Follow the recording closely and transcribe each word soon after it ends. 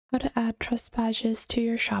How to add trust badges to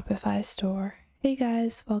your Shopify store. Hey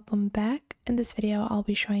guys, welcome back. In this video, I'll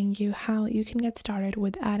be showing you how you can get started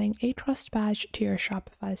with adding a trust badge to your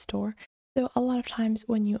Shopify store. So a lot of times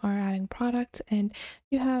when you are adding products and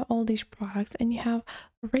you have all these products and you have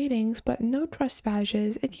ratings but no trust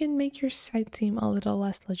badges, it can make your site seem a little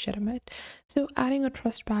less legitimate. So adding a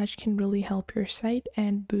trust badge can really help your site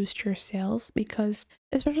and boost your sales, because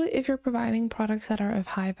especially if you're providing products that are of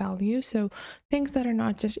high value, so things that are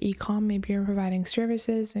not just e-com, maybe you're providing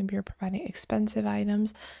services, maybe you're providing expensive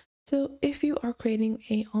items. So if you are creating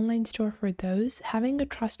an online store for those, having a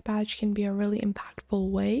trust badge can be a really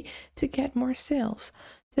impactful way to get more sales.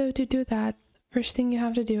 So to do that, first thing you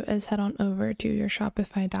have to do is head on over to your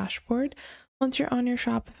Shopify dashboard. Once you're on your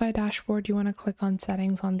Shopify dashboard, you want to click on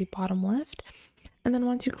settings on the bottom left. And then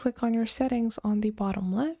once you click on your settings on the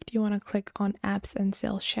bottom left, you want to click on apps and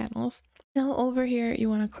sales channels. Now over here, you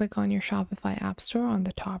want to click on your Shopify App Store on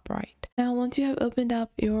the top right. Now, once you have opened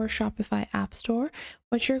up your Shopify App Store,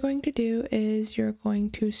 what you're going to do is you're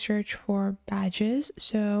going to search for badges.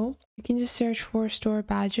 So you can just search for store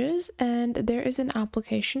badges, and there is an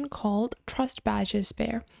application called Trust Badges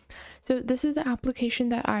Bear. So this is the application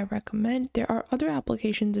that I recommend. There are other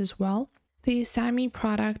applications as well: the SAMI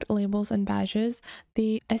product labels and badges,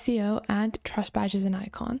 the SEO, and trust badges and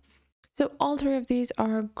icon. So all three of these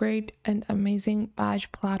are great and amazing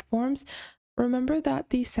badge platforms. Remember that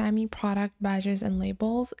the SAMI product badges and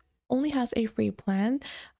labels only has a free plan.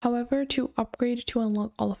 However, to upgrade to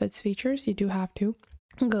unlock all of its features, you do have to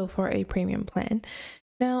go for a premium plan.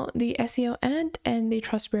 Now, the SEO and the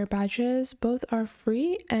TrustBear badges both are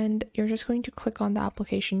free, and you're just going to click on the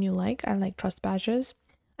application you like. I like Trust Badges.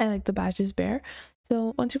 I like the Badges Bear.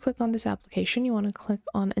 So once you click on this application, you want to click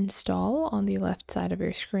on install on the left side of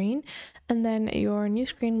your screen, and then your new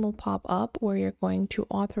screen will pop up where you're going to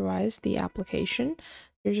authorize the application.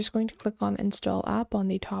 You're just going to click on install app on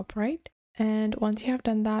the top right. And once you have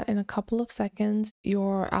done that, in a couple of seconds,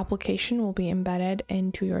 your application will be embedded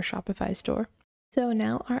into your Shopify store. So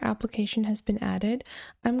now our application has been added.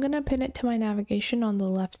 I'm going to pin it to my navigation on the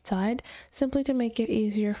left side, simply to make it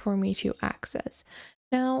easier for me to access.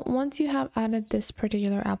 Now, once you have added this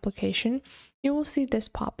particular application, you will see this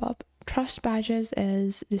pop up. Trust Badges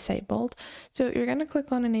is disabled. So you're going to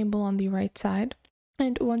click on enable on the right side.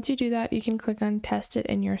 And once you do that, you can click on test it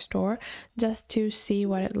in your store just to see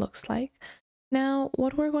what it looks like. Now,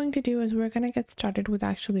 what we're going to do is we're going to get started with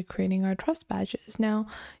actually creating our trust badges. Now,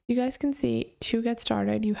 you guys can see, to get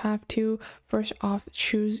started, you have to first off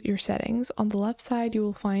choose your settings. On the left side, you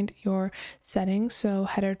will find your settings. So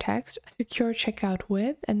header text, secure checkout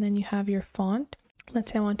with, and then you have your font.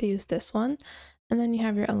 Let's say I want to use this one. And then you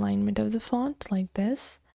have your alignment of the font like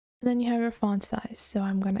this. And then you have your font size. So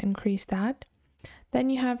I'm going to increase that. Then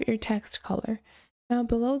you have your text color. Now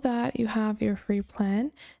below that, you have your free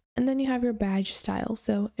plan. And then you have your badge style.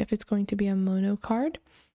 So if it's going to be a mono card,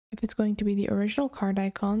 if it's going to be the original card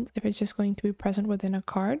icons, if it's just going to be present within a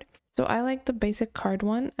card. So I like the basic card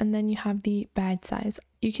one. And then you have the badge size.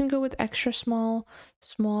 You can go with extra small,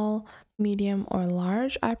 small, medium, or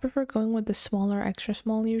large. I prefer going with the smaller, extra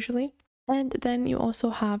small usually. And then you also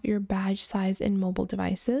have your badge size in mobile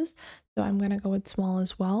devices. So I'm going to go with small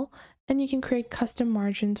as well. And you can create custom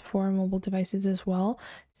margins for mobile devices as well,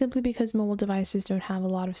 simply because mobile devices don't have a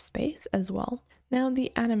lot of space as well. Now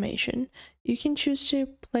the animation, you can choose to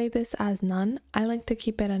play this as none. I like to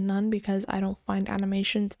keep it a none because I don't find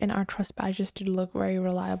animations in our trust badges to look very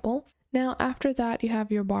reliable. Now after that, you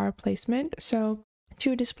have your bar placement. So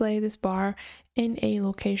to display this bar in a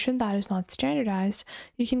location that is not standardized,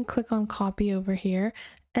 you can click on copy over here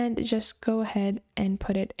and just go ahead and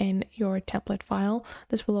put it in your template file.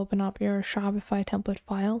 This will open up your Shopify template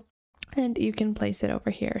file and you can place it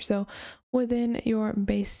over here. So within your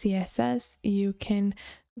base CSS, you can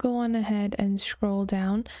go on ahead and scroll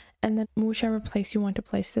down, and then whichever place you want to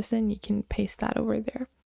place this in, you can paste that over there.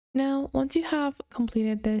 Now, once you have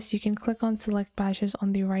completed this, you can click on select badges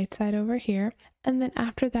on the right side over here. And then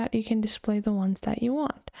after that, you can display the ones that you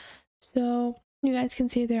want. So you guys can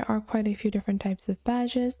see there are quite a few different types of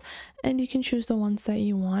badges, and you can choose the ones that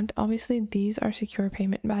you want. Obviously, these are secure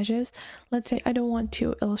payment badges. Let's say I don't want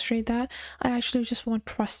to illustrate that. I actually just want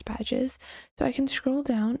trust badges. So I can scroll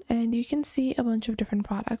down and you can see a bunch of different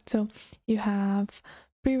products. So you have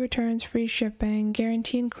free returns, free shipping,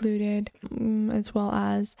 guarantee included, as well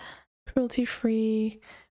as cruelty-free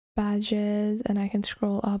badges, and I can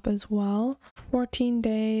scroll up as well. 14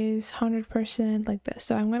 days, 100%, like this.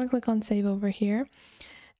 So I'm going to click on save over here.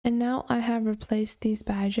 And now I have replaced these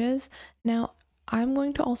badges. Now I'm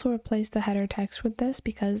going to also replace the header text with this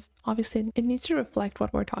because obviously it needs to reflect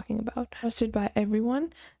what we're talking about. Trusted by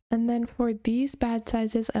everyone. And then for these badge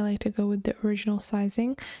sizes, I like to go with the original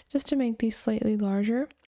sizing just to make these slightly larger.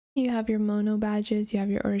 You have your mono badges, you have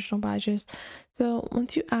your original badges. So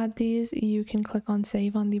once you add these, you can click on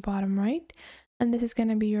save on the bottom right. And this is going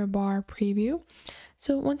to be your bar preview.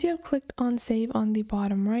 So once you have clicked on save on the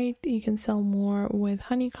bottom right, you can sell more with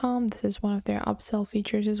Honeycomb. This is one of their upsell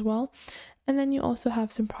features as well. And then you also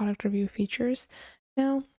have some product review features.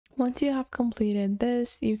 Now, once you have completed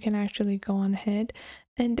this, you can actually go on ahead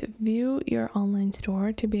and view your online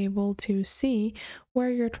store to be able to see where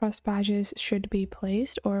your trust badges should be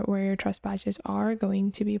placed or where your trust badges are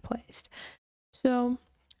going to be placed. So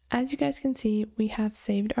as you guys can see, we have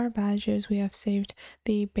saved our badges, we have saved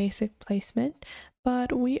the basic placement,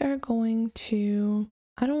 but we are going to,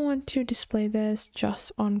 I don't want to display this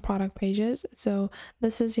just on product pages. So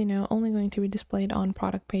this is, only going to be displayed on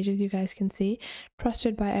product pages. You guys can see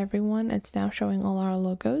trusted by everyone. It's now showing all our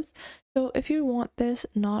logos. So if you want this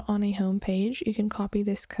not on a home page, you can copy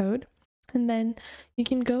this code. And then you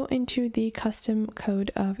can go into the custom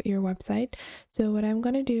code of your website. So what I'm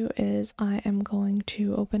going to do is I am going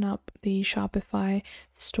to open up the Shopify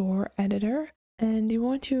store editor, and you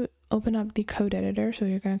want to open up the code editor. So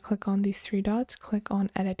you're going to click on these three dots, click on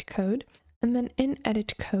edit code. And then in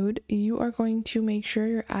edit code, you are going to make sure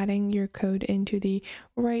you're adding your code into the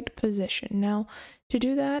right position. Now, to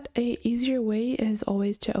do that, a easier way is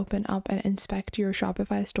always to open up and inspect your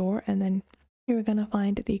Shopify store, and then you're gonna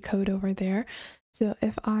find the code over there. So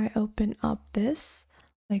if I open up this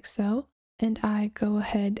like so, and I go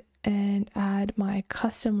ahead and add my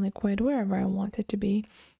custom liquid wherever I want it to be,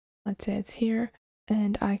 let's say it's here,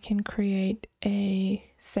 and I can create a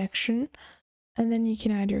section, and then you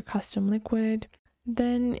can add your custom liquid.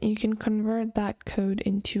 Then you can convert that code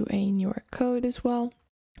into a newer code as well,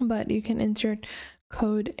 but you can insert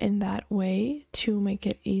code in that way to make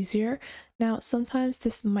it easier. Now, sometimes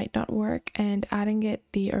this might not work, and adding it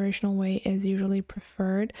the original way is usually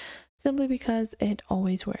preferred simply because it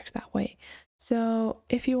always works that way. So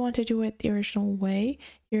if you want to do it the original way,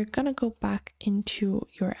 you're gonna go back into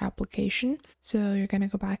your application. So you're gonna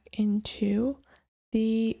go back into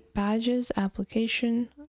the badges application.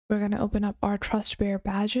 We're going to open up our TrustBear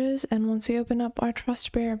badges, and once we open up our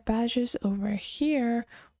TrustBear badges over here,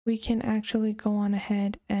 we can actually go on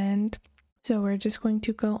ahead, and so we're just going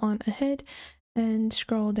to go on ahead and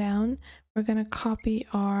scroll down. We're going to copy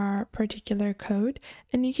our particular code,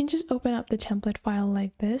 and you can just open up the template file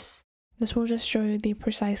like this. This will just show you the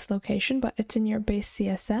precise location, but it's in your base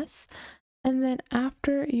CSS. And then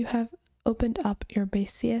after you have opened up your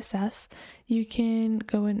base CSS, you can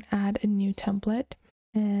go and add a new template,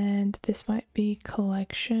 and this might be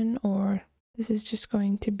collection, or this is just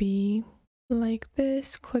going to be like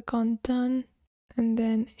this. Click on done, and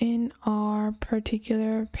then in our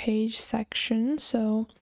particular page section, so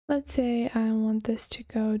let's say I want this to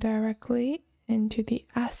go directly into the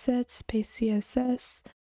assets base CSS,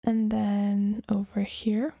 and then over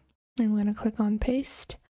here I'm going to click on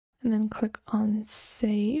paste and then click on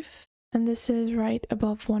save. And this is right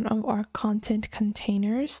above one of our content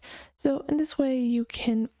containers. So in this way, you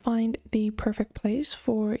can find the perfect place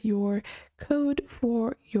for your code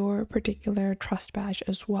for your particular trust badge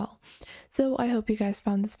as well. So I hope you guys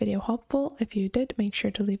found this video helpful. If you did, make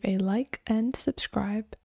sure to leave a like and subscribe.